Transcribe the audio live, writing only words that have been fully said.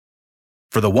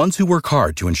For the ones who work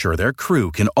hard to ensure their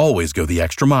crew can always go the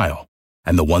extra mile,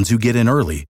 and the ones who get in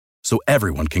early so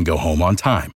everyone can go home on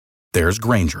time, there's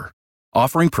Grainger,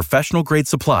 offering professional-grade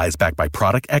supplies backed by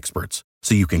product experts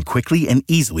so you can quickly and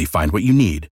easily find what you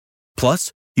need.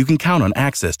 Plus, you can count on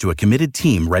access to a committed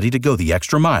team ready to go the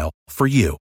extra mile for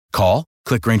you. Call,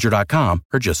 click Grainger.com,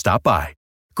 or just stop by.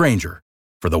 Grainger,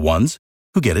 for the ones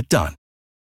who get it done.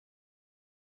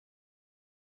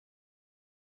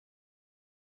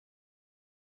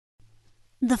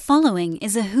 The following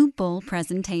is a Hoop Ball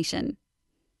presentation.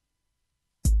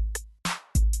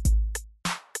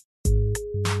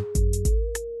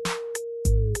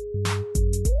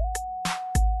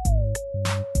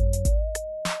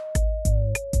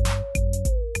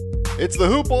 It's the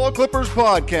Hoop Ball Clippers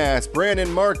podcast.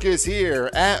 Brandon Marcus here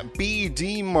at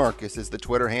BD Marcus is the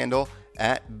Twitter handle.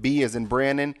 At B as in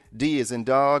Brandon, D as in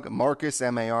dog, Marcus,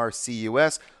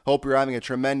 M-A-R-C-U-S. Hope you're having a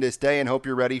tremendous day and hope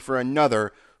you're ready for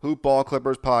another Hoop Ball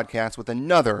Clippers podcast with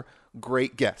another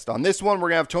great guest. On this one, we're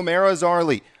going to have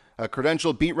Azarly, a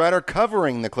credentialed beat writer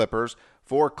covering the Clippers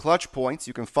for Clutch Points.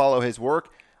 You can follow his work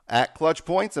at Clutch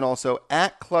Points, and also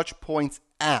at Clutch Points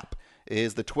app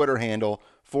is the Twitter handle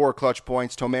for Clutch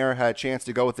Points. Tomer had a chance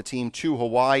to go with the team to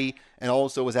Hawaii and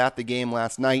also was at the game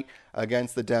last night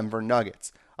against the Denver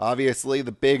Nuggets. Obviously,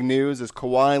 the big news is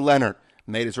Kawhi Leonard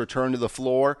made his return to the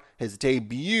floor, his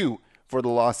debut for the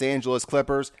Los Angeles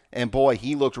Clippers, and boy,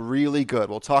 he looked really good.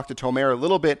 We'll talk to Tomer a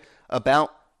little bit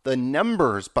about the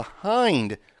numbers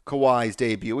behind Kawhi's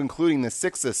debut, including the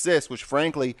 6 assists, which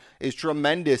frankly is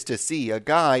tremendous to see. A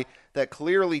guy that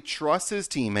clearly trusts his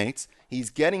teammates. He's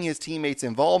getting his teammates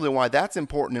involved, and why that's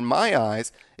important in my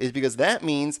eyes is because that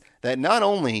means that not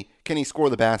only can he score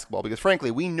the basketball, because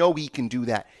frankly, we know he can do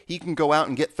that. He can go out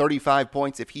and get 35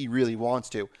 points if he really wants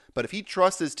to. But if he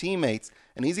trusts his teammates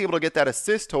and he's able to get that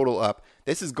assist total up,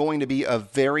 this is going to be a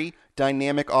very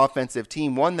dynamic offensive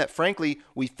team, one that frankly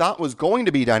we thought was going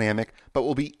to be dynamic, but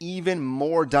will be even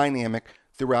more dynamic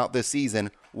throughout the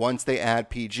season once they add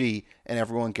PG and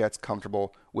everyone gets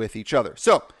comfortable with each other.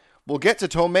 So we'll get to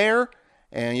Tomer,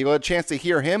 and you'll have a chance to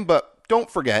hear him, but don't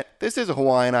forget, this is a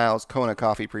Hawaiian Isles Kona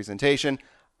Coffee presentation.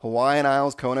 Hawaiian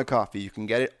Isles Kona Coffee. You can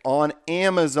get it on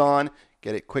Amazon.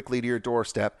 Get it quickly to your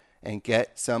doorstep and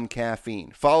get some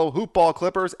caffeine. Follow Hoop Ball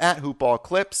Clippers at Hoop Ball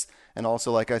Clips. And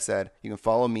also, like I said, you can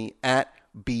follow me at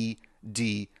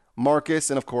BD Marcus.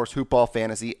 And of course, Hoop Ball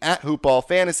Fantasy at Hoop Ball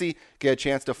Fantasy. Get a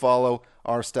chance to follow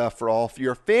our stuff for all of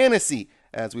your fantasy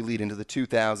as we lead into the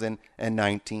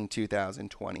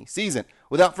 2019-2020 season.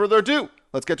 Without further ado,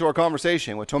 let's get to our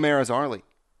conversation with Tomer Azarly.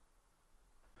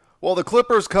 Well, the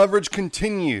Clippers coverage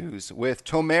continues with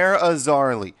Tomer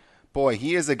Azarly. Boy,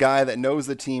 he is a guy that knows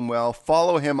the team well.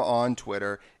 Follow him on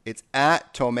Twitter. It's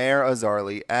at Tomer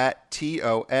Azarly, at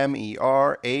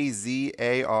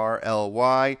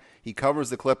Tomerazarly. He covers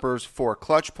the Clippers for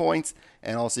Clutch Points,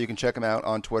 and also you can check him out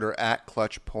on Twitter at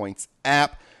Clutch Points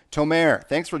app. Tomer,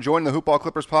 thanks for joining the Hoop Ball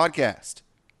Clippers podcast.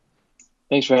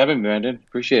 Thanks for having me, Brandon.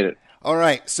 Appreciate it. All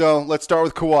right, so let's start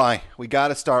with Kawhi. We got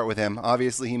to start with him.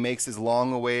 Obviously, he makes his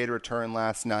long-awaited return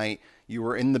last night. You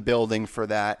were in the building for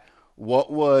that.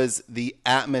 What was the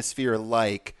atmosphere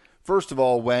like, first of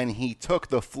all, when he took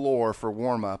the floor for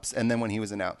warm-ups and then when he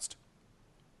was announced?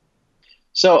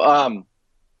 So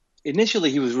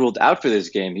initially he was ruled out for this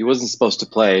game. He wasn't supposed to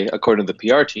play, according to the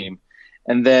PR team.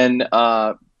 And then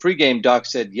pregame, Doc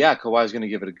said, yeah, Kawhi's going to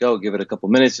give it a go, give it a couple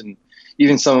minutes. And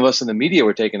even some of us in the media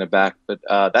were taken aback. But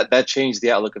that changed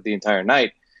the outlook of the entire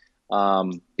night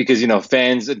because,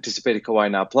 fans anticipated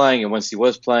Kawhi not playing. And once he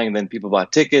was playing, then people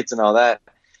bought tickets and all that.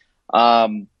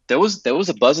 There was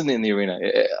a buzz in the arena,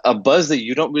 a buzz that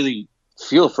you don't really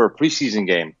feel for a preseason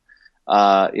game.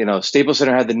 Staples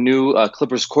Center had the new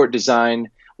Clippers court design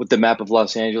with the map of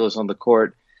Los Angeles on the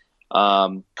court.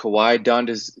 Kawhi donned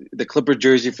the Clipper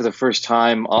jersey for the first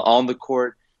time on the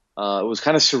court. It was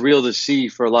kind of surreal to see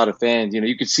for a lot of fans.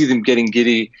 You could see them getting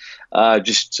giddy,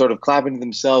 just sort of clapping to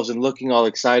themselves and looking all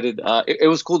excited. It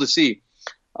was cool to see.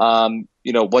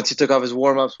 Once he took off his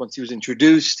warm-ups, once he was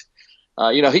introduced,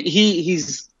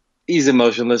 he's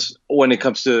emotionless when it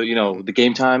comes to, the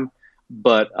game time.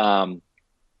 But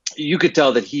you could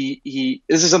tell that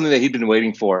this is something that he'd been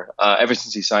waiting for ever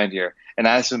since he signed here. And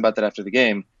I asked him about that after the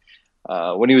game.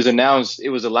 When he was announced, it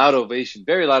was a loud ovation,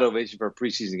 very loud ovation for a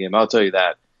preseason game. I'll tell you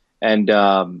that. And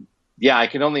I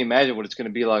can only imagine what it's going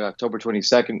to be like October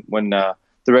 22nd when the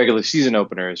regular season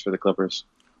opener is for the Clippers.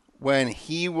 When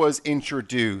he was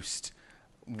introduced,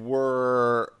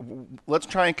 let's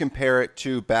try and compare it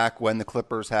to back when the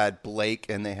Clippers had Blake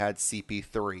and they had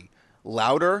CP3.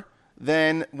 Louder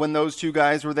than when those two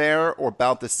guys were there, or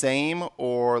about the same,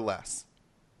 or less?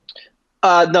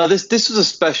 No, this was a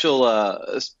special.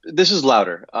 This was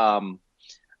louder.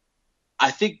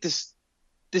 I think this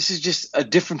is just a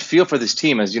different feel for this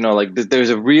team. As you know, like there's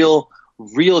a real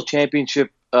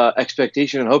championship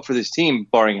expectation and hope for this team,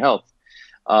 barring health.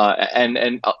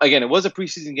 And again, it was a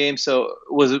preseason game, so it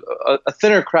was a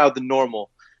thinner crowd than normal.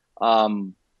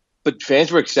 But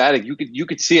fans were ecstatic. You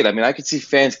could see it. I mean, I could see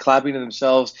fans clapping to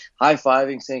themselves, high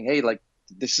fiving, saying, "Hey, like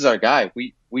this is our guy.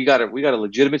 We got a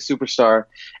legitimate superstar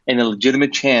and a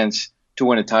legitimate chance to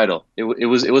win a title." It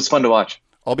was fun to watch.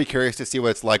 I'll be curious to see what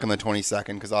it's like on the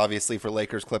 22nd because obviously for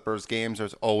Lakers-Clippers games,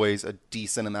 there's always a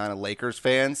decent amount of Lakers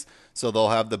fans. So they'll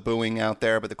have the booing out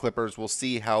there, but the Clippers will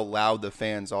see how loud the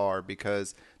fans are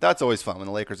because that's always fun when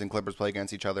the Lakers and Clippers play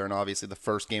against each other. And obviously the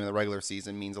first game of the regular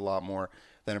season means a lot more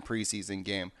than a preseason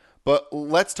game. But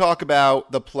let's talk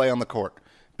about the play on the court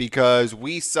because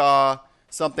we saw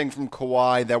something from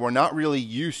Kawhi that we're not really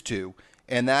used to,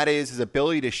 and that is his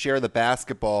ability to share the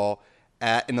basketball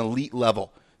at an elite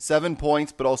level. 7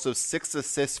 points, but also 6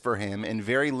 assists for him in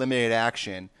very limited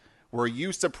action. Were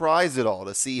you surprised at all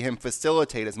to see him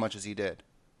facilitate as much as he did?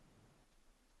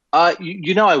 I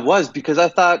was because I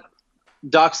thought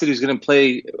Doc said he was going to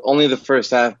play only the first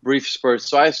half, brief spurts.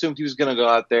 So I assumed he was going to go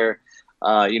out there,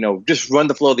 just run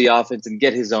the flow of the offense and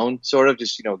get his own sort of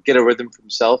just, get a rhythm for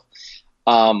himself.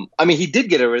 I mean, he did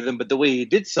get a rhythm, but the way he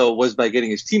did so was by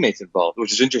getting his teammates involved,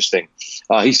 which is interesting.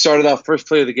 He started off first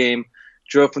play of the game,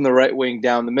 drove from the right wing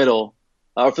down the middle,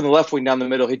 or from the left wing down the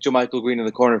middle, hit JaMychal Green in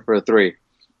the corner for a three.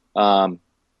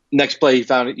 Next play, he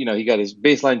found, he got his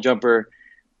baseline jumper,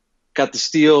 got the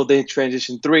steal, then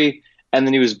transition three, and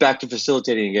then he was back to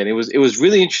facilitating again. It was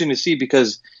really interesting to see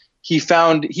because he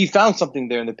found something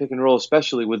there in the pick and roll,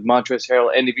 especially with Montrezl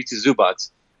Harrell and Ivica Zubac.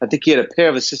 I think he had a pair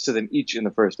of assists to them each in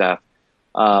the first half.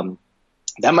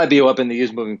 That might be a weapon they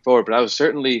use moving forward, but I was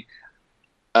certainly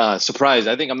surprised.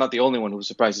 I think I'm not the only one who was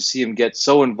surprised to see him get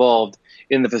so involved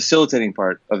in the facilitating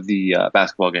part of the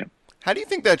basketball game. How do you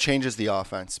think that changes the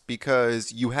offense?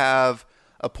 Because you have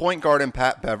a point guard in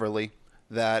Pat Beverly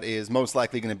that is most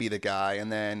likely going to be the guy,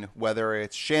 and then whether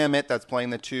it's Shamet that's playing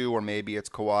the two, or maybe it's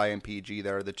Kawhi and PG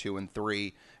that are the 2 and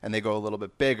 3, and they go a little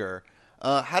bit bigger.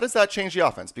 How does that change the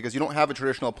offense? Because you don't have a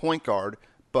traditional point guard,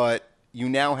 but you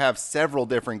now have several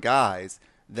different guys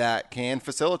that can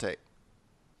facilitate.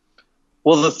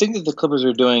 Well, the thing that the Clippers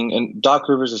are doing, and Doc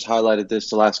Rivers has highlighted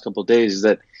this the last couple of days, is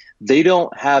that they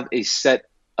don't have a set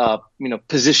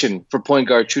position for point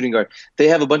guard, shooting guard. They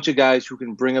have a bunch of guys who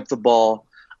can bring up the ball,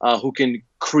 who can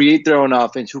create their own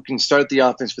offense, who can start the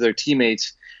offense for their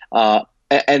teammates,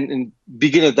 and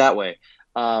begin it that way.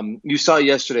 You saw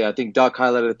yesterday, I think Doc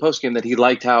highlighted the postgame that he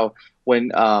liked how when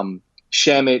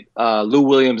Shamet, Lou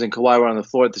Williams, and Kawhi were on the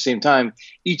floor at the same time,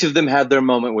 each of them had their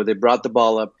moment where they brought the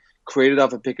ball up, created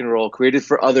off a pick and roll, created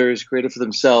for others, created for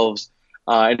themselves.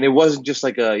 And it wasn't just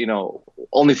like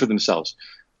only for themselves.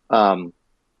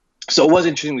 So it was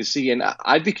interesting to see. And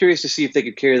I'd be curious to see if they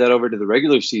could carry that over to the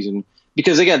regular season.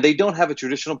 Because, again, they don't have a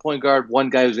traditional point guard, one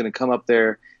guy who's going to come up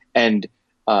there and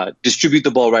distribute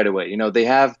the ball right away. They're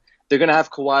going to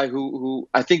have Kawhi, who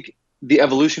I think the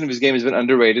evolution of his game has been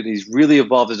underrated. He's really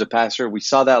evolved as a passer. We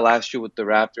saw that last year with the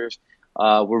Raptors.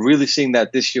 We're really seeing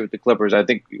that this year with the Clippers. I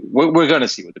think we're going to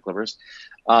see with the Clippers.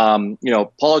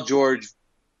 Paul George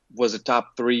was a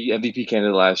top 3 MVP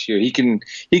candidate last year. He can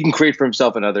create for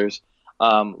himself and others.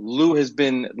 Lou has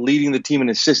been leading the team in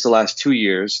assists the last 2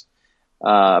 years.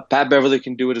 Pat Beverly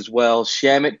can do it as well.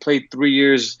 Shamet played 3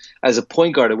 years as a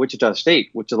point guard at Wichita State,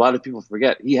 which a lot of people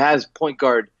forget. He has point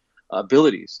guard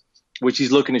abilities, which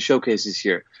he's looking to showcase this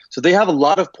year. So they have a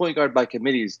lot of point guard by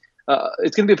committees.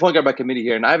 It's going to be a point guard by committee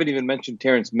here. And I haven't even mentioned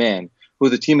Terance Mann, who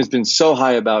the team has been so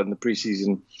high about in the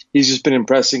preseason. He's just been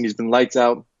impressing. He's been lights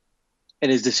out.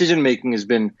 And his decision-making has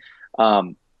been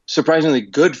surprisingly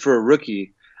good for a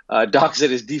rookie. Doc said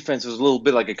his defense was a little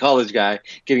bit like a college guy,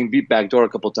 getting beat backdoor a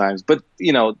couple times. But,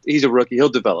 he's a rookie. He'll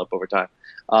develop over time.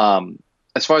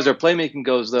 As far as their playmaking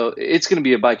goes, though, it's going to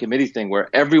be a by-committee thing where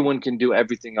everyone can do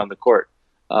everything on the court.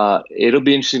 It'll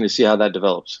be interesting to see how that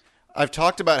develops. I've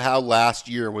talked about how last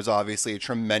year was obviously a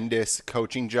tremendous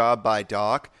coaching job by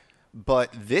Doc,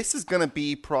 but this is going to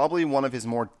be probably one of his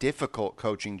more difficult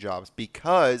coaching jobs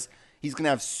because he's going to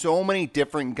have so many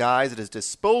different guys at his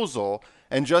disposal.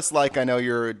 And just like I know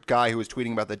you're a guy who was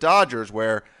tweeting about the Dodgers,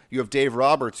 where you have Dave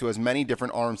Roberts, who has many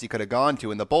different arms he could have gone to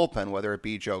in the bullpen, whether it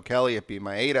be Joe Kelly, it be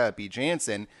Maeda, it be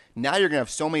Jansen. Now you're going to have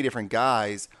so many different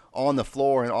guys on the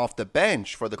floor and off the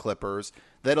bench for the Clippers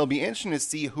that it'll be interesting to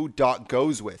see who Doc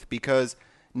goes with, because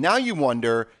now you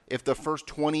wonder if the first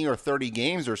 20 or 30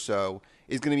 games or so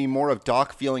is going to be more of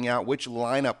Doc feeling out which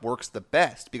lineup works the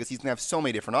best, because he's going to have so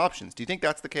many different options. Do you think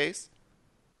that's the case?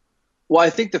 Well, I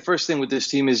think the first thing with this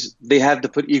team is they have to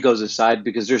put egos aside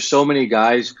because there's so many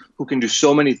guys who can do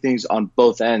so many things on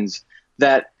both ends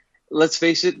that, let's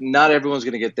face it, not everyone's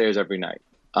going to get theirs every night.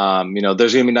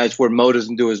 There's going to be nights where Mo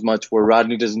doesn't do as much, where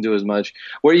Rodney doesn't do as much,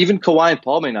 where even Kawhi and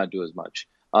Paul may not do as much.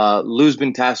 Lou's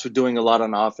been tasked with doing a lot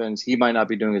on offense. He might not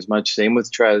be doing as much. Same with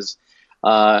Trez.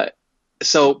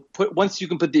 Once you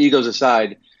can put the egos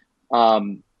aside,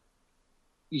 I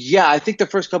think the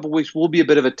first couple of weeks will be a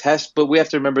bit of a test, but we have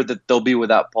to remember that they'll be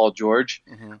without Paul George.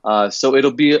 So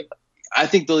I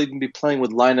think they'll even be playing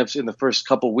with lineups in the first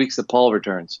couple of weeks that Paul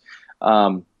returns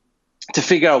to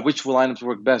figure out which lineups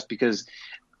work best, because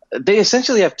they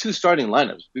essentially have two starting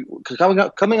lineups.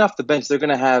 Coming off the bench, they're going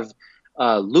to have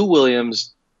Lou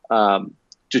Williams,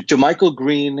 JaMychal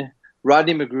Green,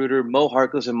 Rodney McGruder, Mo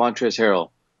Harkless, and Montrezl Harrell.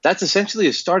 That's essentially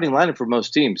a starting lineup for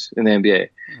most teams in the NBA.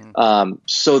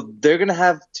 So they're going to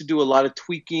have to do a lot of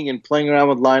tweaking and playing around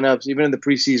with lineups, even in the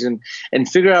preseason, and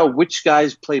figure out which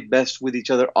guys play best with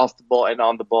each other off the ball and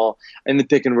on the ball, and the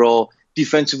pick and roll,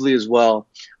 defensively as well.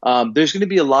 There's going to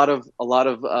be a lot of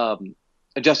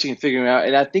adjusting and figuring out,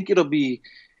 and I think it'll be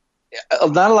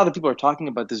not a lot of people are talking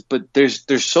about this, but there's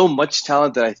so much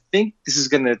talent that I think this is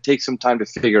going to take some time to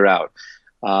figure out.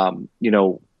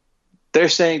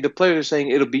 The players are saying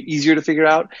it'll be easier to figure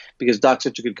out because Doc's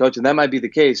such a good coach, and that might be the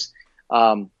case.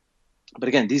 But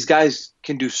again, these guys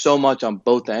can do so much on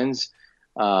both ends.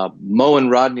 Mo and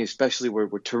Rodney especially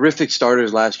were terrific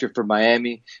starters last year for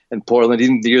Miami and Portland,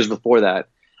 even the years before that.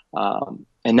 And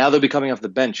now they'll be coming off the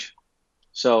bench.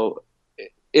 So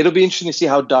it'll be interesting to see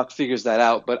how Doc figures that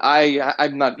out. But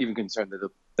I'm not even concerned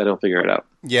that he'll figure it out.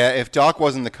 Yeah, if Doc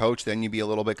wasn't the coach, then you'd be a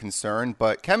little bit concerned.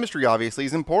 But chemistry obviously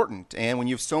is important. And when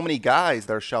you have so many guys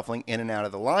that are shuffling in and out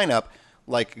of the lineup,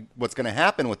 like what's going to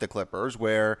happen with the Clippers,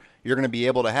 where you're going to be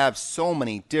able to have so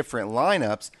many different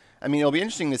lineups, I mean, it'll be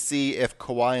interesting to see if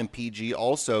Kawhi and PG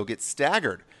also get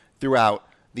staggered throughout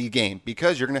the game,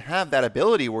 because you're going to have that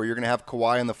ability where you're going to have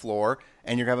Kawhi on the floor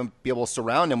and you're going to be able to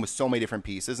surround him with so many different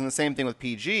pieces. And the same thing with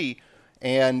PG.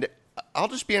 And I'll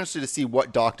just be interested to see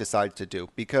what Doc decides to do,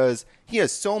 because he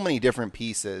has so many different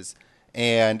pieces,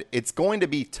 and it's going to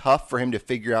be tough for him to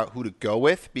figure out who to go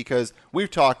with, because we've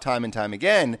talked time and time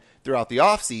again throughout the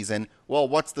offseason, well,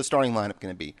 what's the starting lineup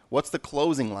going to be? What's the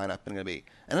closing lineup going to be?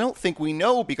 And I don't think we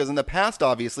know, because in the past,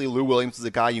 obviously, Lou Williams is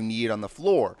a guy you need on the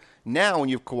floor. Now, when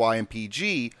you have Kawhi and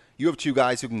PG, you have two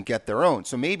guys who can get their own.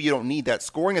 So maybe you don't need that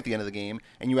scoring at the end of the game,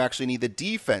 and you actually need the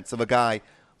defense of a guy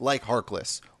like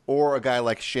Harkless or a guy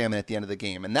like Shaman at the end of the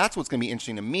game. And that's what's going to be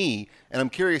interesting to me, and I'm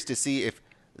curious to see if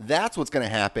that's what's going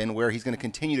to happen, where he's going to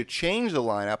continue to change the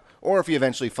lineup, or if he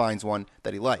eventually finds one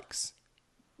that he likes.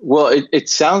 Well, it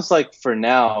sounds like for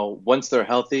now, once they're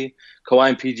healthy, Kawhi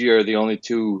and PG are the only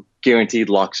two guaranteed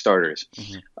lock starters.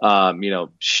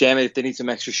 Shaman, if they need some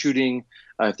extra shooting,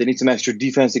 if they need some extra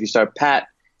defense, they can start Pat.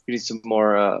 If you need some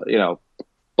more,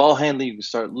 ball handling, you can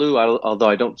start Lou, although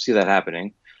I don't see that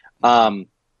happening.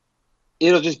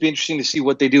 It'll just be interesting to see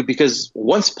what they do, because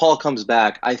once Paul comes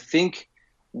back, I think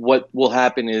what will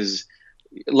happen is,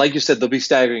 like you said, they'll be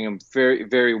staggering him very,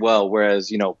 very well.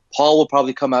 Whereas, Paul will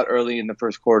probably come out early in the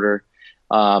first quarter.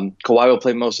 Kawhi will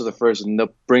play most of the first, and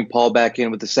they'll bring Paul back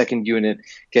in with the second unit,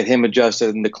 get him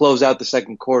adjusted, and to close out the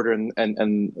second quarter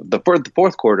and the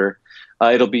fourth quarter,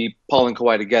 it'll be Paul and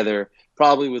Kawhi together,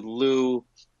 probably with Lou,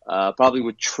 probably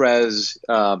with Trez.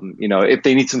 If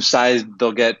they need some size,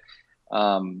 they'll get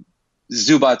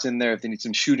Zubats in there. If they need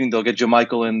some shooting, they'll get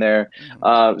JaMychal in there.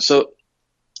 So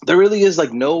there really is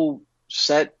like no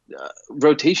set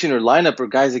rotation or lineup or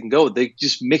guys that can go. They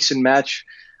just mix and match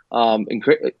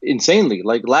insanely.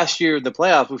 Like last year in the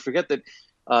playoffs, we forget that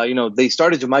they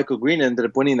started JaMychal Green and ended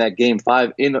up winning that game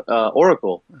 5 in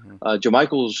Oracle.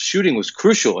 JaMychal's shooting was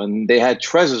crucial, and they had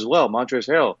Trez as well,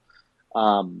 Montrezl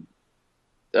Harrell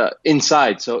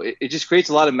inside. So it just creates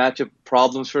a lot of matchup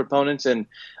problems for opponents. And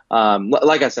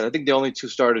like I said, I think the only two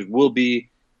starters will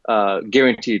be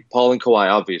guaranteed, Paul and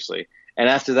Kawhi, obviously. And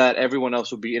after that, everyone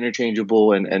else will be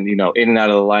interchangeable and in and out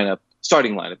of the lineup,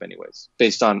 starting lineup anyways,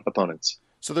 based on opponents.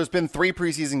 So there's been 3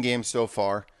 preseason games so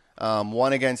far.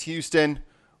 One against Houston,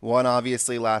 one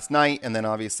obviously last night, and then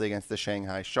obviously against the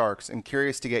Shanghai Sharks. I'm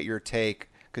curious to get your take,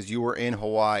 because you were in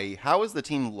Hawaii. How has the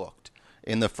team looked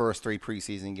in the first 3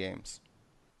 preseason games?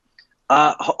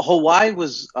 Hawaii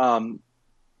was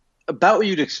about what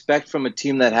you'd expect from a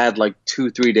team that had like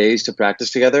 2-3 days to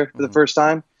practice together for the first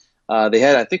time. They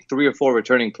had, I think, 3 or 4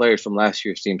 returning players from last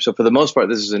year's team. So for the most part,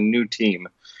 this is a new team.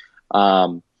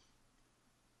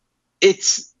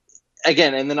 It's,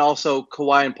 again, and then also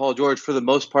Kawhi and Paul George, for the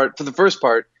most part, for the first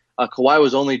part, Kawhi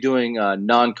was only doing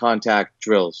non-contact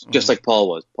drills, just like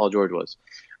Paul George was.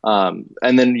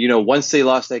 And then, once they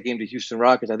lost that game to Houston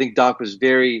Rockets, I think Doc was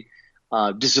very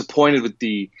disappointed with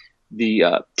the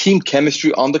team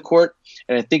chemistry on the court.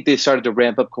 And I think they started to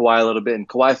ramp up Kawhi a little bit, and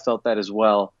Kawhi felt that as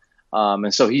well.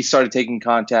 And so he started taking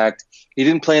contact. He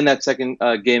didn't play in that second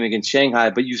game against Shanghai,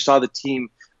 but you saw the team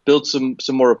build some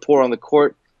more rapport on the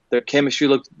court. Their chemistry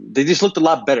they just looked a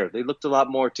lot better. They looked a lot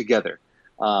more together.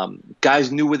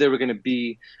 Guys knew where they were going to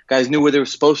be. Guys knew where they were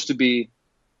supposed to be.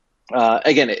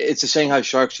 Again, it's the Shanghai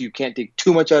Sharks, so you can't take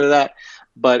too much out of that.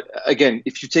 But again,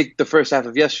 if you take the first half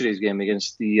of yesterday's game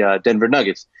against the Denver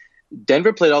Nuggets,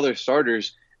 Denver played all their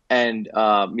starters, and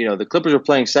the Clippers were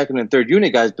playing second and third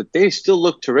unit guys, but they still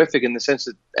looked terrific in the sense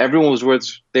that everyone was where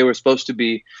they were supposed to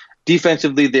be.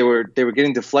 Defensively, they were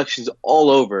getting deflections all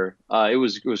over. It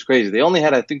was crazy. They only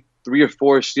had, I think, 3 or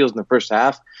 4 steals in the first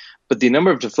half, but the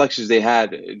number of deflections they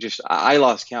had, I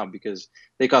lost count because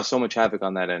they caused so much havoc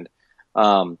on that end.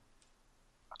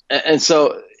 And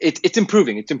so it's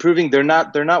improving. It's improving. They're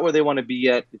not where they want to be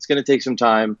yet. It's going to take some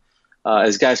time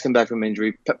as guys come back from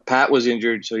injury. Pat was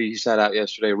injured, so he sat out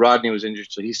yesterday. Rodney was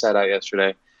injured, so he sat out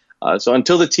yesterday. So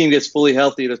until the team gets fully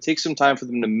healthy, it'll take some time for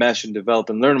them to mesh and develop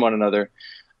and learn one another.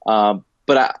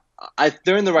 But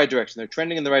they're in the right direction. They're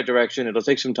trending in the right direction. It'll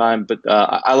take some time, but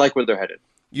I like where they're headed.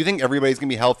 You think everybody's going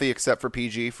to be healthy except for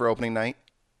PG for opening night?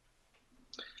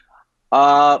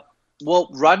 Well,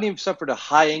 Rodney suffered a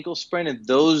high ankle sprain, and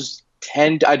those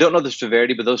I don't know the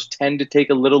severity, but those tend to take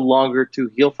a little longer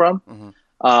to heal from.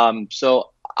 Mm-hmm.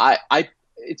 So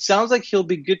it sounds like he'll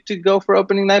be good to go for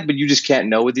opening night, but you just can't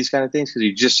know with these kind of things because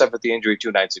he just suffered the injury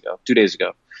 2 days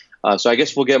ago. So I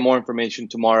guess we'll get more information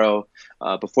tomorrow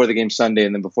before the game Sunday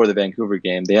and then before the Vancouver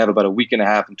game. They have about a week and a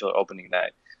half until opening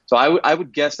night. So I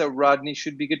would guess that Rodney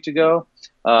should be good to go.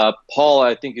 Paul,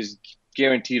 I think, is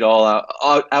guaranteed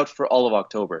out for all of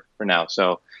October for now.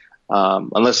 So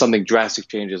unless something drastic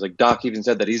changes, like Doc even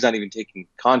said that he's not even taking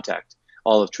contact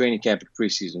all of training camp and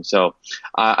preseason. So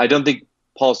I don't think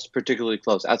Paul's particularly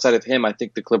close. Outside of him, I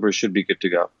think the Clippers should be good to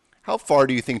go. How far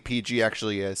do you think PG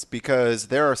actually is? Because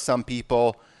there are some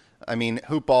people, I mean,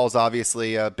 Hoopball is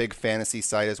obviously a big fantasy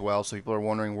site as well, so people are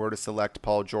wondering where to select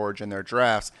Paul George in their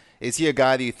drafts. Is he a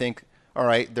guy that you think, all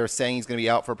right, they're saying he's going to be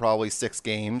out for probably 6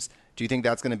 games. Do you think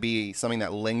that's going to be something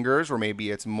that lingers, or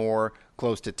maybe it's more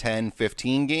close to 10,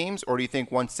 15 games? Or do you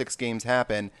think once 6 games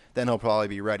happen, then he'll probably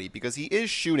be ready? Because he is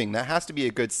shooting. That has to be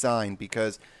a good sign,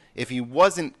 because if he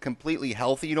wasn't completely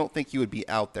healthy, you don't think he would be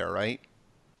out there, right?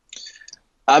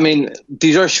 I mean,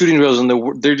 these are shooting drills,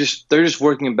 and they're just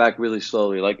working him back really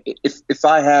slowly. Like if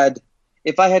I had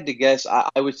to guess,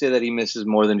 I would say that he misses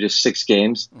more than just 6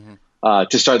 games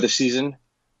to start the season.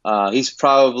 He's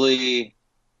probably,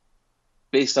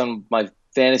 based on my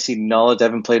fantasy knowledge, I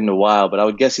haven't played in a while, but I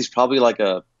would guess he's probably like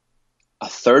a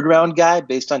 3rd round guy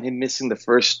based on him missing the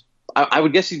first. I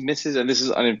would guess he misses, and this is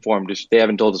uninformed, they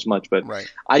haven't told us much, but right.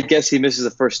 I guess he misses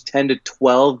the first 10 to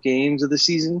 12 games of the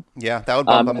season. Yeah, that would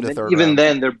bump him to 3rd even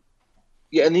round.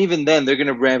 Even then, they're going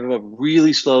to ramp him up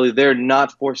really slowly. They're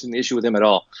not forcing the issue with him at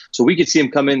all. So we could see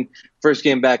him come in, first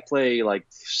game back, play like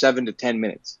 7 to 10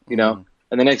 minutes, and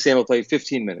the next game he'll play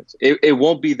 15 minutes. It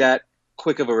won't be that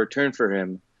quick of a return for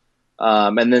him.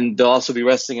 And then they'll also be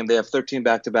resting him. They have 13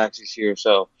 back-to-backs this year.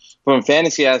 So from a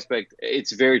fantasy aspect,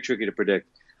 it's very tricky to predict.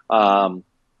 Again,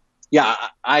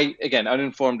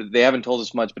 uninformed. They haven't told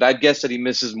us much, but I'd guess that he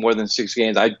misses more than 6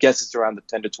 games. I'd guess it's around the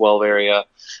 10 to 12 area,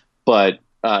 but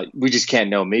we just can't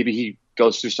know. Maybe he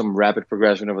goes through some rapid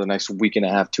progression over the next week and a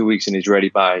half, 2 weeks, and he's ready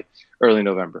by early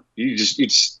November. You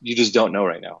just don't know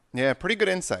right now. Yeah, pretty good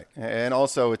insight. And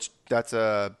also, that's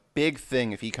a big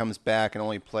thing if he comes back and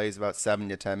only plays about 7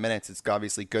 to 10 minutes. It's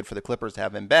obviously good for the Clippers to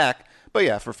have him back, but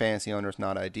yeah, for fantasy owners,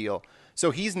 not ideal.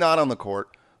 So he's not on the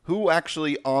court. Who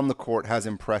actually on the court has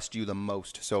impressed you the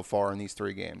most so far in these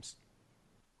 3 games?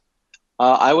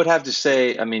 I would have to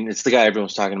say, I mean, it's the guy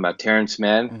everyone's talking about, Terance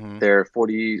Mann, their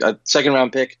 2nd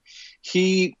round pick.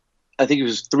 I think he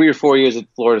was 3 or 4 years at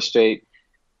Florida State,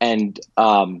 and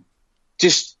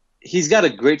he's got a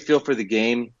great feel for the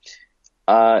game.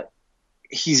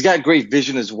 He's got great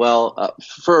vision as well.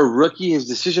 For a rookie, his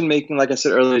decision making, like I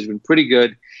said earlier, has been pretty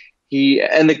good.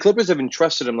 And the Clippers have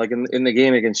entrusted him, like in the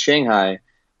game against Shanghai,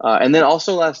 and then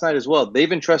also last night as well.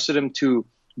 They've entrusted him to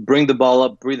bring the ball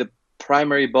up, be the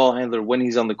primary ball handler when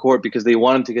he's on the court because they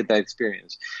want him to get that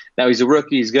experience. Now he's a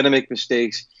rookie; he's going to make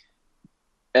mistakes,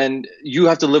 and you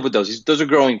have to live with those. Those are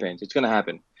growing pains. It's going to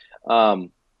happen.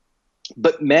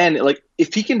 But man, like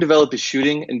if he can develop his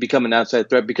shooting and become an outside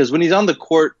threat, because when he's on the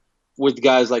court with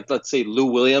guys like, let's say, Lou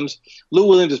Williams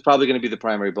is probably going to be the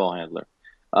primary ball handler.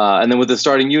 And then with the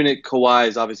starting unit, Kawhi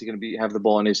is obviously going to have the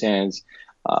ball in his hands,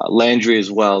 Landry as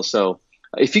well. So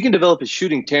If he can develop his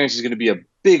shooting, Terance is going to be a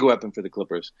big weapon for the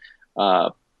Clippers.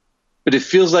 But it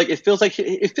feels like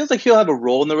he'll have a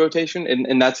role in the rotation,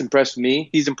 and that's impressed me.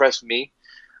 He's impressed me.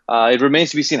 It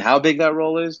remains to be seen how big that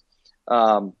role is.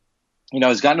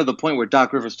 It's gotten to the point where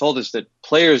Doc Rivers told us that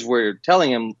players were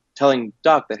telling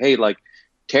Doc that, hey, like,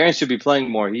 Terance should be playing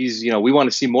more. He's, we want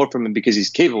to see more from him because he's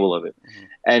capable of it. Mm-hmm.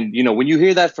 And, when you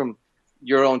hear that from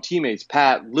your own teammates,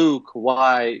 Pat, Luke,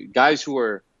 Kawhi, guys who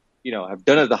are, have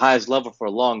done it at the highest level for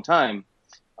a long time,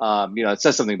 it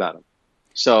says something about him.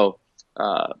 So,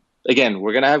 again,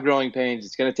 we're going to have growing pains.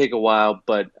 It's going to take a while,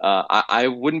 but I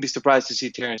wouldn't be surprised to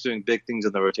see Terance doing big things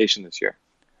in the rotation this year.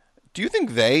 Do you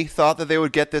think they thought that they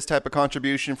would get this type of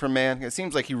contribution from Mann? It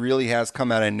seems like he really has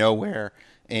come out of nowhere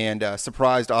and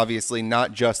surprised, obviously,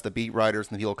 not just the beat writers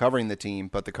and the people covering the team,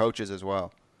 but the coaches as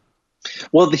well.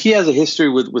 Well, he has a history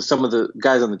with some of the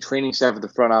guys on the training staff of the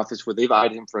front office where they've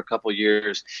eyed him for a couple of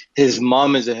years. His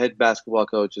mom is a head basketball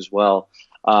coach as well.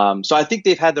 So I think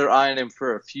they've had their eye on him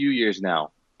for a few years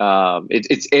now.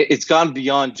 It's gone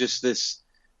beyond just this,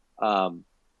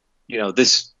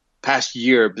 this past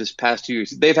year, this past 2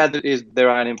 years. They've had their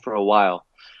eye on him for a while.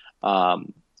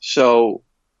 So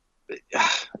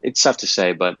it's tough to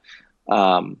say, but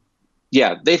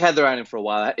they've had their eye on him for a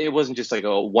while. It wasn't just like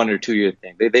a 1 or 2 year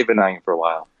thing. They've been eyeing him for a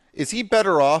while. Is he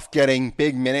better off getting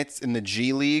big minutes in the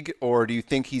G League, or do you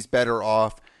think he's better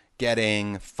off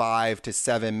getting 5 to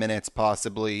 7 minutes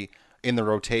possibly in the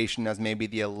rotation as maybe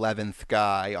the 11th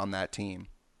guy on that team?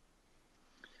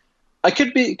 It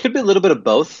could be a little bit of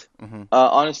both,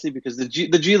 honestly, because the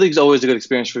G League is always a good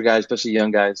experience for guys, especially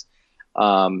young guys,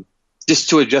 just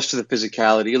to adjust to the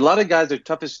physicality. A lot of guys, their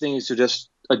toughest thing is to just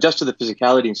adjust to the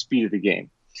physicality and speed of the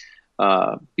game,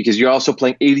 because you're also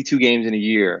playing 82 games in a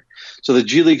year. So the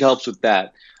G League helps with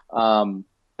that.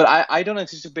 But I don't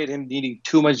anticipate him needing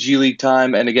too much G League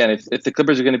time. And again, if the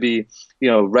Clippers are going to be,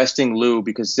 resting Lou,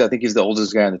 because I think he's the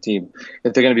oldest guy on the team,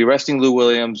 if they're going to be resting Lou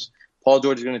Williams, Paul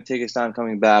George is going to take his time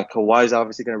coming back. Kawhi's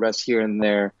obviously going to rest here and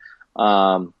there.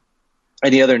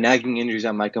 Any other nagging injuries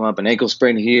that might come up, an ankle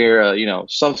sprain here,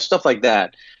 some stuff like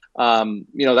that.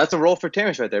 That's a role for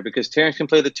Terance right there, because Terance can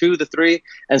play the 2, the 3,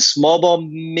 and small ball,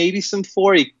 maybe some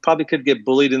 4. He probably could get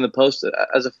bullied in the post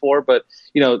as a 4, but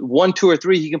 1, 2, or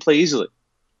 3 he can play easily.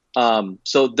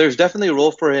 So there's definitely a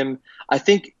role for him. I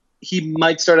think he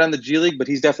might start on the G League, but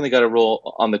he's definitely got a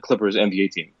role on the Clippers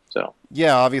NBA team. So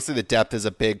yeah, obviously the depth is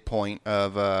a big point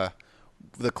of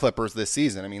the Clippers this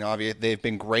season. I mean, obviously they've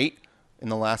been great in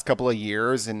the last couple of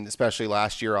years, and especially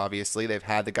last year, obviously. They've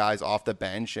had the guys off the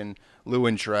bench, and Lou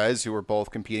and Trez, who were both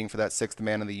competing for that 6th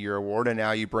Man of the Year award, and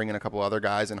now you bring in a couple other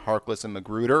guys in Harkless and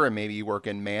Magruder, and maybe you work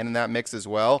in Mann in that mix as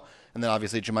well. And then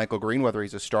obviously JaMychal Green, whether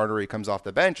he's a starter or he comes off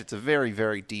the bench, it's a very,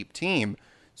 very deep team.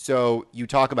 So you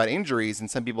talk about injuries,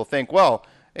 and some people think, well,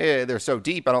 they're so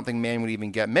deep, I don't think Mann would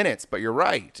even get minutes. But you're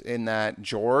right in that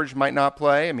George might not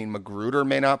play. I mean, Magruder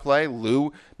may not play.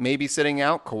 Lou may be sitting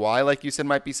out. Kawhi, like you said,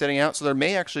 might be sitting out. So there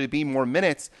may actually be more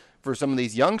minutes for some of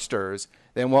these youngsters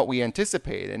than what we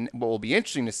anticipate. And what will be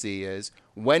interesting to see is,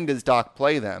 when does Doc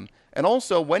play them? And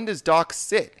also, when does Doc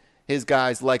sit his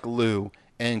guys like Lou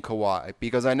and Kawhi?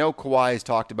 Because I know Kawhi has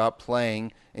talked about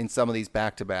playing in some of these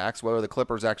back-to-backs. Whether the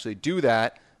Clippers actually do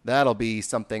that, that'll be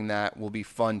something that will be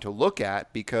fun to look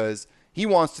at, because he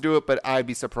wants to do it, but I'd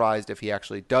be surprised if he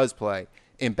actually does play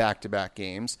in back-to-back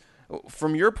games.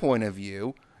 From your point of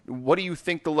view, what do you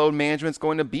think the load management's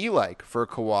going to be like for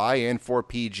Kawhi and for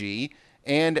PG?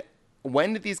 And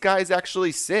when do these guys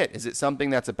actually sit? Is it something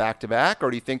that's a back-to-back,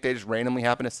 or do you think they just randomly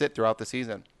happen to sit throughout the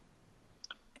season?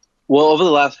 Well, over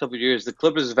the last couple of years, the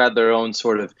Clippers have had their own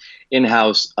sort of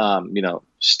in-house,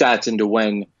 stats into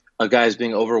when a guy is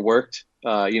being overworked.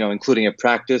 Including at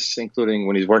practice, including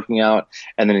when he's working out,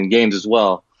 and then in games as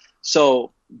well.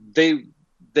 So they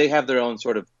have their own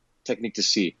sort of technique to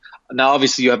see. Now,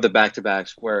 obviously, you have the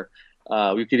back-to-backs where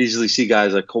we could easily see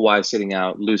guys like Kawhi sitting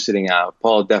out, Lou sitting out,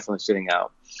 Paul definitely sitting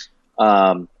out.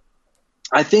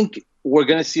 I think we're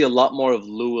going to see a lot more of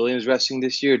Lou Williams resting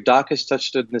this year. Doc has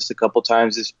touched on this a couple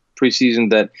times this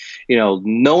preseason that,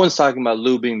 no one's talking about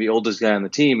Lou being the oldest guy on the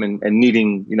team and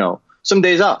needing, some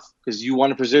days off, because you want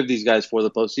to preserve these guys for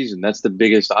the postseason. That's the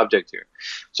biggest object here.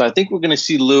 So I think we're going to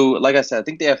see Lou. Like I said, I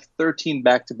think they have 13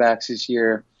 back-to-backs this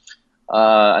year.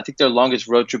 I think their longest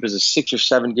road trip is a 6 or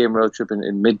 7 game road trip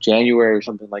in mid-January or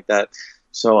something like that.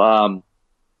 So I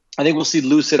think we'll see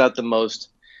Lou sit out the most.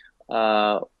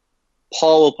 Paul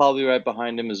will probably be right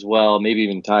behind him as well, maybe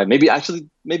even tied.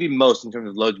 Maybe most in terms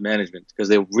of load management, because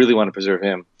they really want to preserve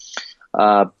him.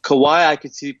 Kawhi, I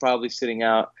could see probably sitting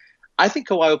out. I think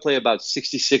Kawhi will play about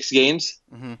 66 games,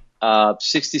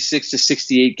 66 to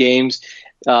 68 games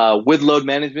with load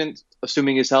management.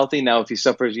 assuming he's healthy. Now, if he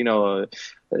suffers, a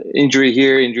injury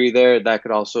here, injury there, that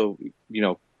could also,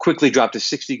 quickly drop to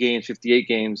 60 games, 58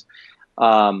 games.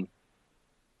 I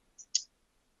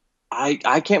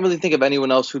can't really think of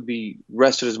anyone else who'd be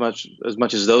rested as much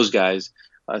as those guys,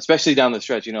 especially down the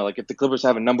stretch. Like if the Clippers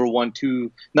have a number one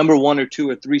or two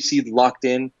or three seed locked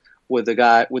in with a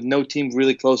guy with no team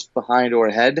really close behind or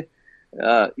ahead,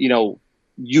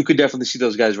 you could definitely see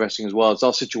those guys resting as well. It's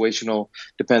all situational,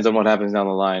 depends on what happens down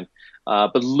the line.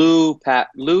 But Pat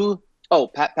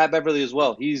Beverly as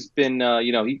well. He's been,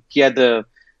 he had the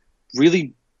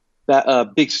really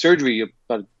big surgery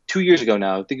about 2 years ago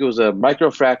now. I think it was a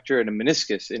microfracture and a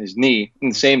meniscus in his knee, in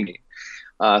the same knee.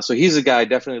 So he's a guy I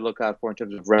definitely look out for in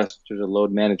terms of rest, in terms of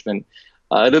load management.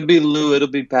 It'll be Lou, it'll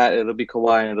be Pat, it'll be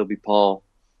Kawhi, and it'll be Paul.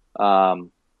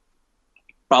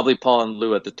 Probably Paul and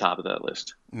Lou at the top of that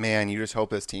list. Man, you just hope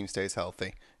this team stays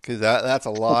healthy, because that's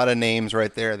a lot of names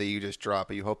right there that you just drop,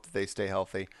 but you hope that they stay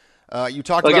healthy. You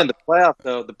talked about... Again, the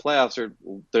playoffs, though,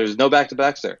 there's no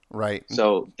back-to-backs there. Right.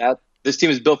 So this team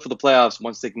is built for the playoffs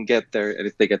once they can get there, and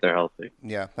if they get there healthy.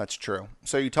 Yeah, that's true.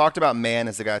 So you talked about Mann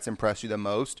as the guy that's impressed you the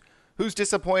most. Who's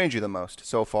disappointed you the most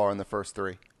so far in the first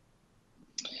three?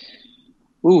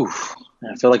 Ooh,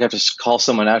 I feel like I have to call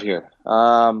someone out here.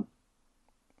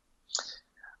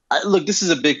 Look, this is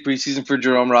a big preseason for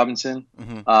Jerome Robinson.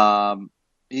 Mm-hmm.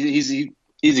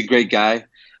 He's a great guy,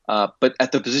 but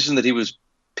at the position that he was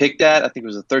picked at, I think it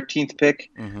was the 13th pick.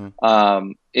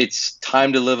 Mm-hmm. It's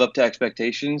time to live up to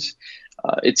expectations.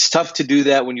 It's tough to do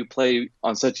that when you play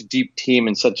on such a deep team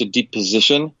in such a deep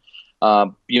position.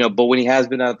 But when he has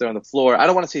been out there on the floor, I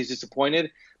don't want to say he's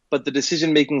disappointed, but the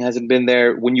decision making hasn't been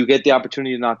there. When you get the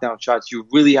opportunity to knock down shots, you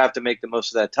really have to make the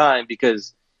most of that time,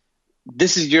 because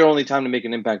this is your only time to make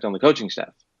an impact on the coaching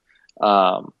staff,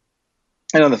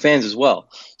 and on the fans as well.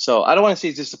 So I don't want to say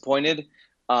he's disappointed,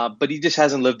 but he just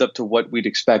hasn't lived up to what we'd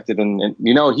expected. And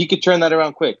he could turn that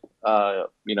around quick.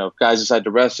 If guys decide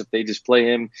to rest, if they just play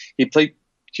him, he played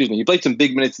some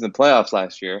big minutes in the playoffs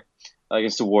last year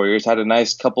against the Warriors, had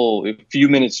a few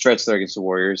minute stretch there against the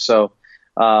Warriors. So,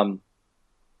 I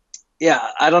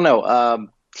don't know.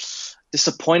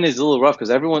 Disappointed is a little rough, because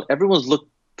everyone's looked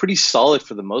pretty solid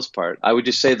for the most part. I would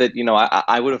just say that,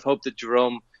 I would have hoped that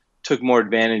Jerome took more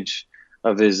advantage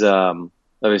of his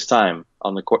time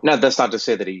on the court. Now, that's not to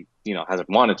say that he, hasn't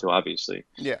wanted to, obviously.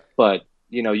 Yeah. But,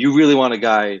 you really want a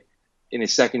guy in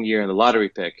his second year in the lottery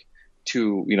pick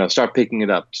to, start picking it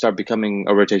up, start becoming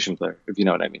a rotation player, if you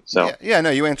know what I mean. So no,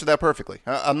 you answered that perfectly.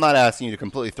 I'm not asking you to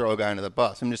completely throw a guy under the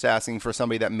bus. I'm just asking for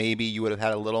somebody that maybe you would have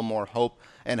had a little more hope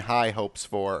and high hopes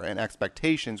for, and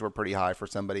expectations were pretty high for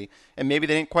somebody, and maybe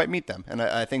they didn't quite meet them. And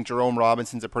I think Jerome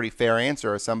Robinson's a pretty fair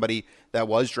answer as somebody that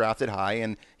was drafted high,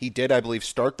 and he did, I believe,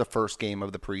 start the first game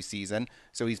of the preseason.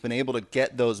 So he's been able to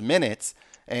get those minutes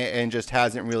and just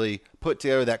hasn't really put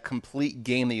together that complete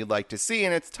game that you'd like to see.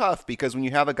 And it's tough, because when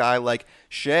you have a guy like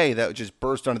Shea that just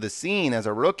burst onto the scene as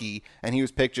a rookie, and he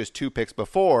was picked just 2 picks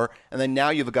before, and then now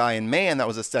you have a guy in Mann that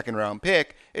was a second-round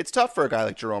pick, it's tough for a guy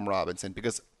like Jerome Robinson,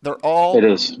 because they're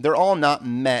all not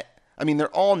met. I mean,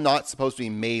 they're all not supposed to be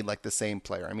made like the same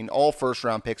player. I mean, all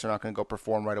first-round picks are not going to go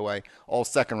perform right away. All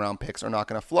second-round picks are not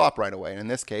going to flop right away. And in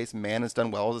this case, Mann has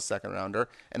done well as a second-rounder,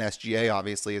 and SGA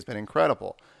obviously has been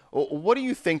incredible. What do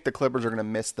you think the Clippers are going to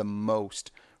miss the most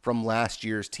from last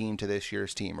year's team to this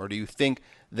year's team? Or do you think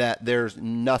that there's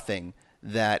nothing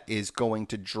that is going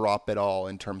to drop at all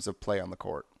in terms of play on the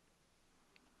court?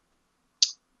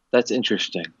 That's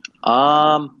interesting.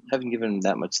 Haven't given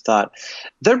that much thought.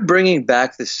 They're bringing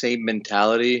back the same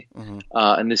mentality, mm-hmm.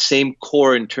 And the same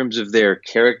core in terms of their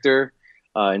character,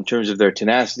 in terms of their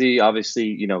tenacity.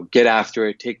 Obviously, get after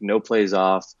it, take no plays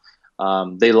off.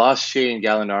 They lost Shea and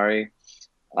Gallinari.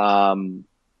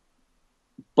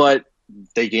 But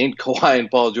they gained Kawhi and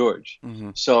Paul George. Mm-hmm.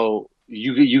 So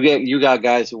you got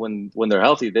guys who, when they're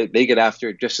healthy, they get after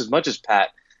it just as much as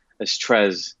Pat, as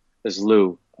Trez, as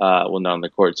Lou when they're on the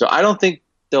court. So I don't think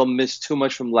they'll miss too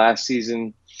much from last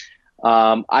season.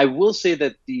 I will say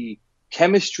that the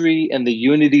chemistry and the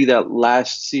unity that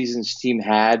last season's team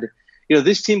had,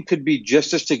 this team could be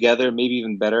just as together, maybe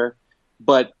even better.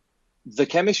 But the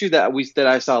chemistry that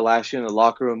I saw last year in the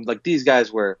locker room, like these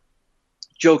guys were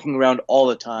joking around all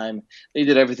the time. They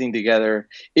did everything together.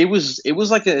 It was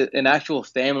like an actual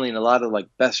family, and a lot of like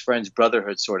best friends,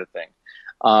 brotherhood sort of thing.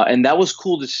 And that was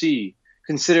cool to see,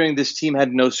 considering this team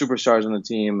had no superstars on the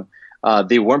team.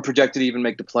 They weren't projected to even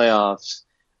make the playoffs.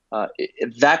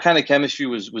 That kind of chemistry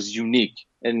was unique.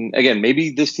 And again,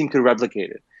 maybe this team could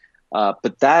replicate it.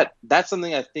 But that's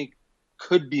something I think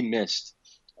could be missed.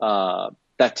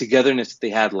 That togetherness that they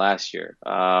had last year.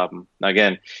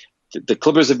 Again, the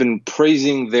Clippers have been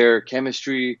praising their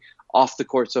chemistry off the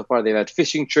court so far. They've had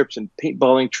fishing trips and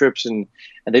paintballing trips, and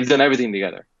they've done everything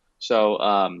together.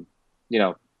 So,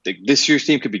 this year's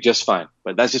team could be just fine.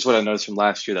 But that's just what I noticed from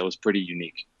last year that was pretty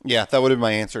unique. Yeah, that would have been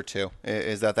my answer too,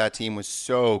 is that team was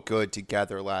so good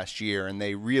together last year, and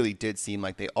they really did seem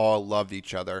like they all loved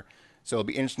each other. So it'll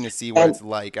be interesting to see what it's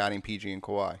like adding PG and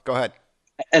Kawhi. Go ahead.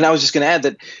 And I was just going to add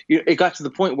that it got to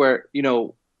the point where,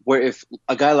 where if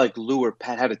a guy like Lou or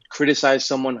Pat had to criticize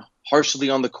someone harshly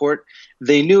on the court,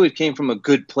 they knew it came from a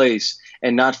good place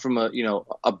and not from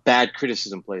a bad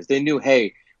criticism place. They knew,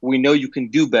 hey, we know you can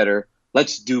do better.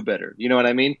 Let's do better. You know what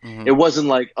I mean? Mm-hmm. It wasn't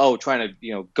like, trying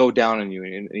to, go down on you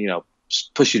and,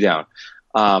 push you down.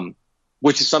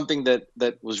 Which is something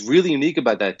that was really unique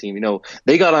about that team.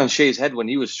 They got on Shea's head when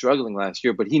he was struggling last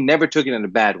year, but he never took it in a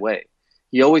bad way.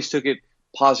 He always took it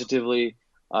positively,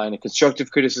 in a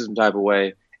constructive criticism type of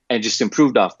way, and just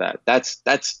improved off that.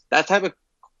 That type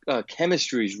of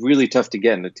chemistry is really tough to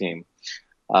get in the team.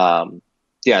 That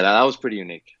was pretty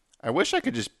unique. I wish I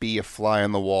could just be a fly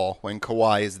on the wall when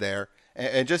Kawhi is there.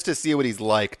 And just to see what he's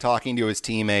like talking to his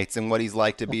teammates and what he's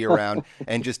like to be around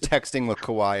and just texting with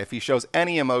Kawhi if he shows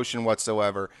any emotion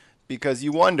whatsoever, because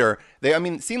you wonder,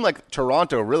 it seemed like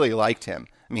Toronto really liked him.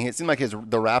 It seemed like the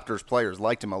Raptors players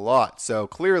liked him a lot. So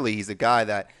clearly he's a guy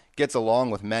that gets along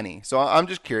with many. So I'm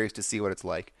just curious to see what it's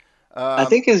like. I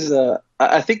think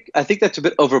that's a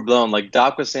bit overblown. Like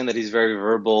Doc was saying that he's very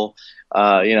verbal.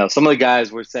 Some of the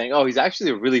guys were saying, "Oh, he's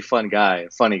actually a really funny guy."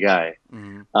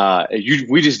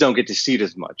 Mm-hmm. We just don't get to see it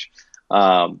as much.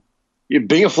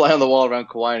 Being a fly on the wall around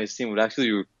Kawhi and his team would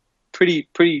actually be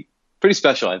pretty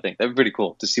special. I think that'd be pretty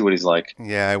cool to see what he's like.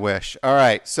 Yeah, I wish. All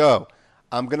right, so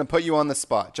I'm going to put you on the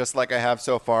spot, just like I have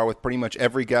so far with pretty much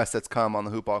every guest that's come on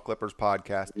the Hoop Ball Clippers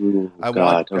podcast. I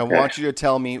want you to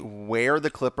tell me where the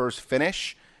Clippers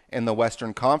finish in the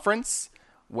Western Conference.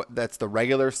 That's the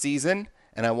regular season.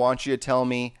 And I want you to tell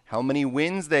me how many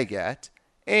wins they get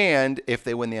and if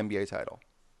they win the NBA title.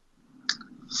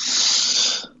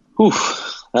 Whew,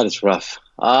 that is rough.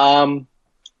 I'm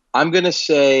going to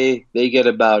say they get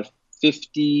about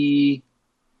 50...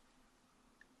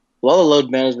 Well, a load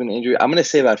management injury, I'm going to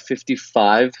say about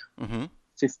 55,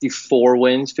 54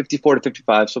 wins, 54 to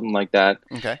 55, something like that.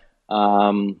 Okay.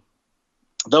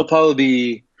 They'll probably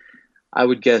be, I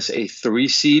would guess, a 3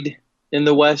 seed in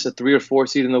the West, a 3 or 4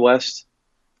 seed in the West.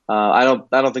 I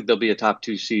don't think they'll be a top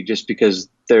 2 seed just because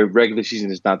their regular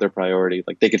season is not their priority.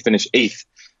 Like they could finish 8th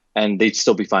and they'd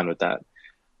still be fine with that.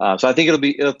 So I think it'll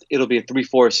be a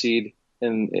 3-4 seed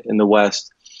in the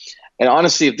West. And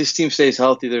honestly, if this team stays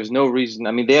healthy, there's no reason.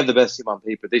 They have the best team on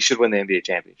paper. They should win the NBA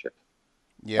championship.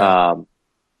 Yeah.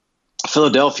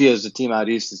 Philadelphia is the team out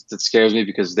east that scares me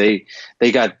because they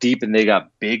got deep and they got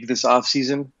big this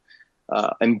offseason.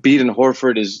 Embiid and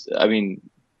Horford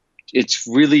it's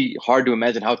really hard to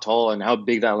imagine how tall and how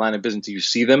big that lineup is until you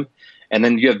see them. And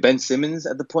then you have Ben Simmons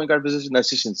at the point guard position. That's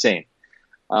just insane.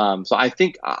 So I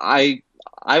think I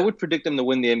would predict them to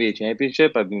win the NBA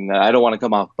championship. I don't want to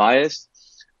come off biased.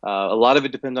 A lot of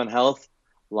it depends on health.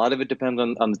 A lot of it depends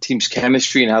on the team's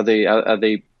chemistry and how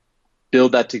they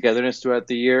build that togetherness throughout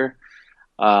the year.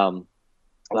 A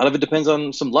lot of it depends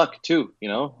on some luck too,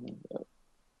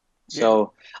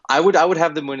 So I would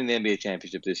have them winning the NBA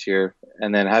championship this year,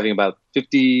 and then having about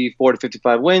 54 to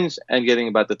 55 wins and getting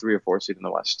about the 3 or 4 seed in the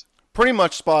West. Pretty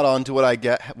much spot on to what I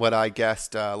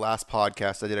guessed last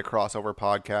podcast. I did a crossover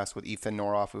podcast with Ethan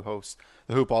Noroff, who hosts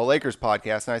the Hoop Ball Lakers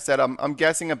podcast, and I said I'm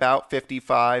guessing about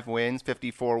 55 wins,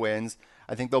 54 wins.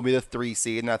 I think they'll be the 3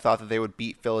 seed, and I thought that they would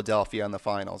beat Philadelphia in the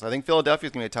finals. I think Philadelphia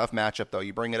is going to be a tough matchup, though.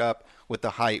 You bring it up with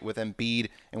the height, with Embiid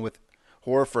and with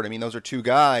Horford. Those are 2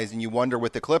 guys, and you wonder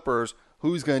with the Clippers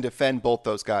who's going to defend both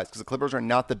those guys, because the Clippers are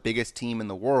not the biggest team in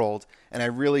the world, and I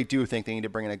really do think they need to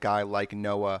bring in a guy like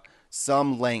Noah.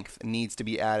 Some length needs to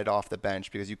be added off the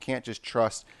bench because you can't just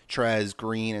trust Trez,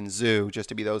 Green, and Zoo just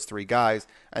to be those 3 guys.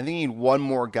 I think you need one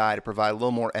more guy to provide a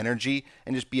little more energy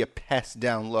and just be a pest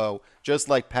down low, just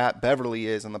like Pat Beverly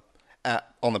is on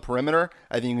the perimeter.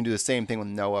 I think you can do the same thing with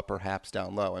Noah perhaps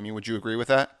down low. Would you agree with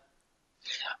that?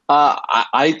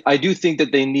 I do think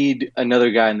that they need another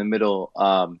guy in the middle,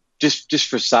 just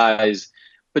for size,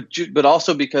 but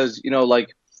also because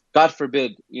God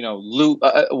forbid,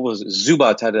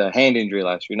 Zubac had a hand injury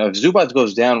last year. If Zubac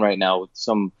goes down right now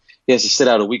he has to sit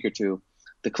out a week or 2.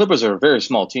 The Clippers are a very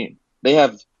small team. They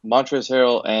have Montrezl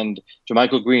Harrell and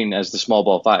JaMychal Green as the small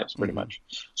ball 5s, pretty much.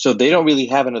 So they don't really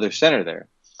have another center there.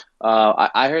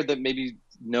 I heard that maybe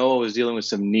Noah was dealing with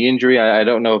some knee injury. I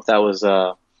don't know if that was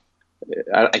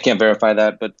I can't verify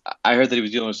that, but I heard that he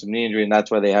was dealing with some knee injury, and that's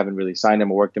why they haven't really signed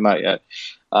him or worked him out yet.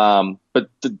 But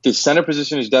the center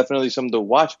position is definitely something to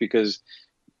watch because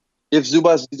if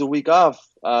Zubas needs a week off,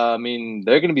 I mean,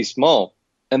 they're going to be small.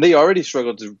 And they already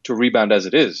struggled to rebound as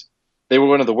it is. They were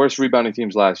one of the worst rebounding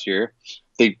teams last year.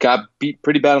 They got beat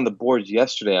pretty bad on the boards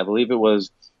yesterday. I believe it was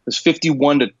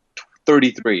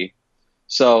 51-33.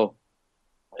 So,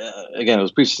 again, it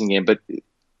was a preseason game, but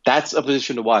that's a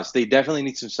position to watch. They definitely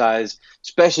need some size,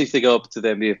 especially if they go up to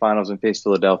the NBA Finals and face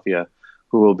Philadelphia,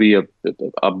 who will be a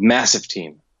massive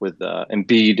team with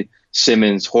Embiid,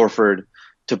 Simmons, Horford,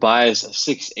 Tobias, a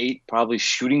 6'8", probably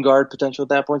shooting guard potential at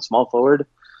that point, small forward.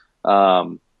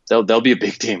 They'll be a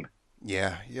big team.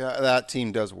 Yeah, that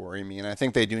team does worry me, and I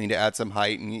think they do need to add some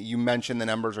height. And you mentioned the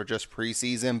numbers are just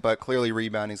preseason, but clearly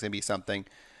rebounding is going to be something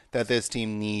that this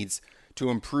team needs to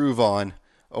improve on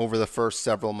over the first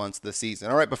several months of the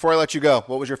season. All right, before I let you go,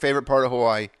 what was your favorite part of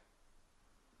Hawaii?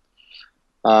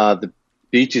 The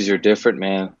beaches are different,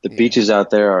 man. The beaches out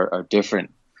there are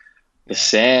different. The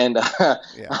sand,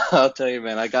 I'll tell you,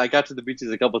 man. I got to the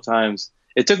beaches a couple times.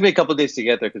 It took me a couple of days to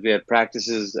get there because we had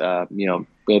practices. We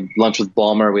had lunch with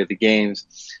Ballmer. We had the games,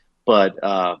 but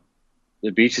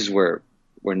the beaches were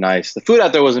nice. The food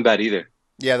out there wasn't bad either.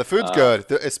 Yeah, the food's good,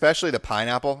 especially the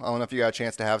pineapple. I don't know if you got a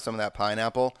chance to have some of that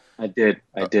pineapple. I did.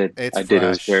 It's fresh. It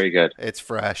was very good. It's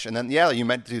fresh, and then you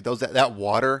meant to do that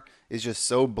water is just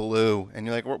so blue, and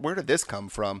you're like, where did this come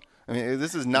from? I mean,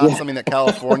 this is not something that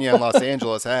California and Los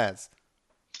Angeles has.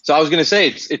 So I was gonna say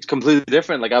it's completely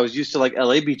different. Like I was used to like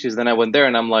LA beaches, then I went there,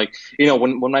 and I'm like,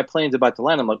 when my plane's about to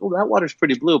land, I'm like, oh, that water's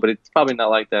pretty blue, but it's probably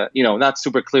not like that. Not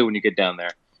super clear when you get down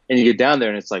there. And you get down there,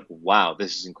 and it's like, wow,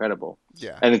 this is incredible.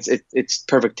 Yeah. And it's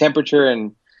perfect temperature,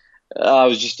 and it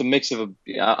was just a mix of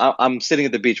I'm sitting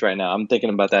at the beach right now. I'm thinking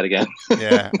about that again.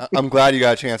 Yeah, I'm glad you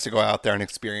got a chance to go out there and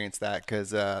experience that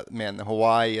because, man, the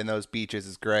Hawaii and those beaches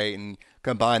is great, and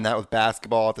combine that with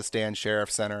basketball at the Stan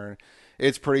Sheriff Center,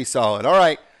 it's pretty solid. All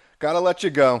right. Got to let you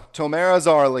go. Tomer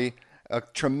Azarly, a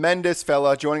tremendous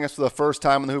fella, joining us for the first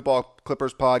time on the Hoopball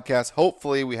Clippers podcast.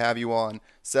 Hopefully we have you on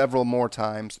several more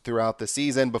times throughout the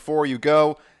season. Before you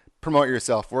go, promote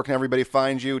yourself. Where can everybody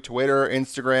find you? Twitter,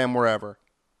 Instagram, wherever.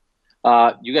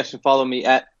 You guys can follow me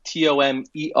at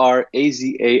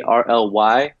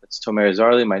TOMERAZARLY. That's Tomer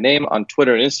Azarly, my name, on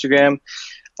Twitter and Instagram.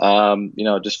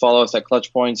 Just follow us at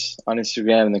Clutch Points on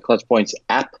Instagram and the Clutch Points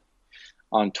app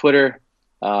on Twitter.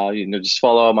 Just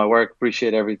follow all my work.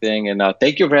 Appreciate everything. And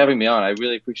thank you for having me on. I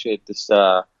really appreciate this,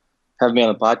 having me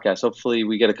on the podcast. Hopefully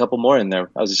we get a couple more in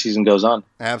there as the season goes on.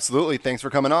 Absolutely. Thanks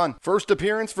for coming on. First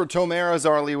appearance for Tomer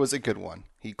Azarly was a good one.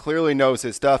 He clearly knows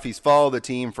his stuff. He's followed the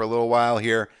team for a little while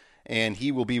here, and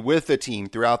he will be with the team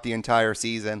throughout the entire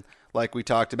season. Like we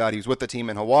talked about, he was with the team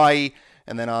in Hawaii,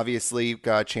 and then obviously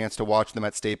got a chance to watch them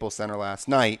at Staples Center last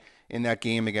night in that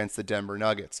game against the Denver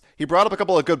Nuggets. He brought up a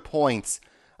couple of good points.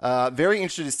 Very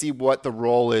interested to see what the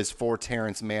role is for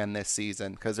Terance Mann this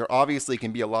season, because there obviously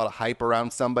can be a lot of hype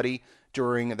around somebody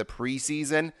during the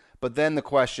preseason, but then the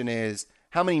question is,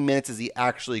 how many minutes is he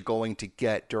actually going to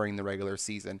get during the regular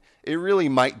season? It really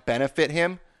might benefit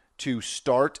him to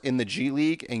start in the G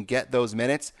League and get those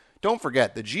minutes. Don't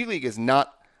forget, the G League is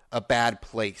not a bad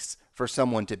place for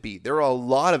someone to be. There are a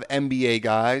lot of NBA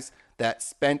guys that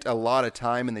spent a lot of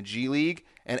time in the G League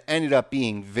and ended up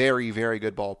being very, very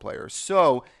good ball players.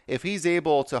 So if he's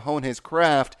able to hone his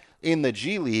craft in the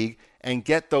G League and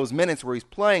get those minutes where he's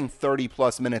playing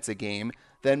 30-plus minutes a game,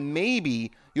 then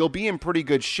maybe you'll be in pretty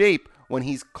good shape when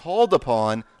he's called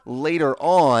upon later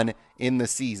on in the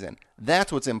season.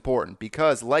 That's what's important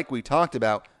because, like we talked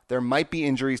about, there might be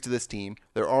injuries to this team.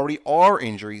 There already are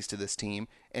injuries to this team,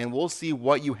 and we'll see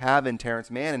what you have in Terance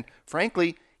Mann. And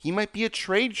frankly, he might be a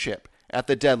trade chip at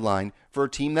the deadline for a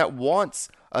team that wants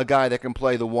a guy that can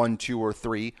play the 1, 2, or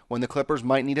 3 when the Clippers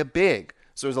might need a big.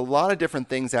 So there's a lot of different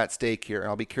things at stake here, and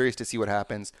I'll be curious to see what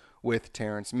happens with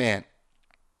Terance Mann.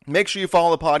 Make sure you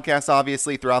follow the podcast,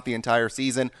 obviously, throughout the entire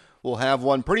season. We'll have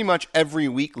one pretty much every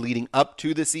week leading up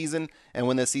to the season, and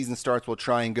when the season starts, we'll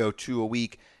try and go 2 a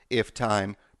week if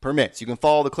time permits. You can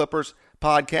follow the Clippers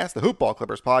podcast, the Hoopball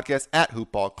Clippers podcast, at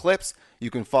Hoopball Clips.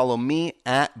 You can follow me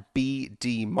at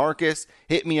BD Marcus.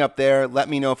 Hit me up there. Let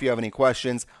me know if you have any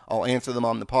questions. I'll answer them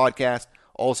on the podcast.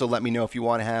 Also, let me know if you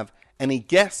want to have any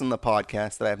guests on the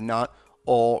podcast that I have not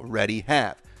already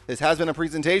have. This has been a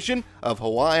presentation of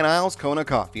Hawaiian Isles Kona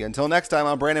Coffee. Until next time,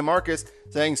 I'm Brandon Marcus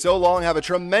saying so long. Have a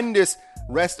tremendous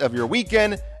rest of your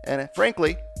weekend. And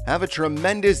frankly, have a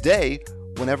tremendous day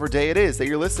whenever day it is that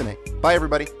you're listening. Bye,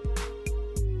 everybody.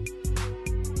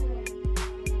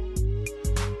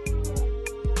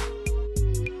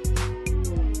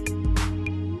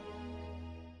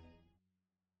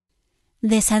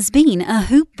 This has been a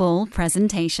Hoop Ball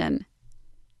presentation.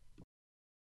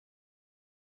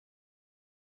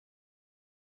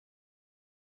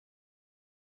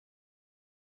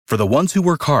 For the ones who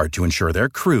work hard to ensure their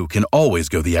crew can always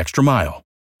go the extra mile,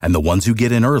 and the ones who get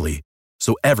in early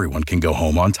so everyone can go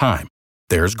home on time,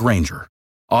 there's Grainger,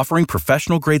 offering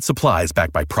professional-grade supplies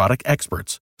backed by product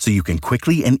experts so you can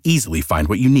quickly and easily find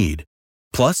what you need.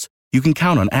 Plus, you can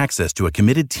count on access to a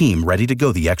committed team ready to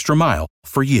go the extra mile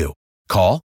for you.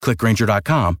 Call, click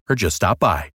Grainger.com, or just stop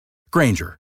by.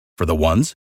 Grainger, for the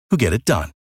ones who get it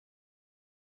done.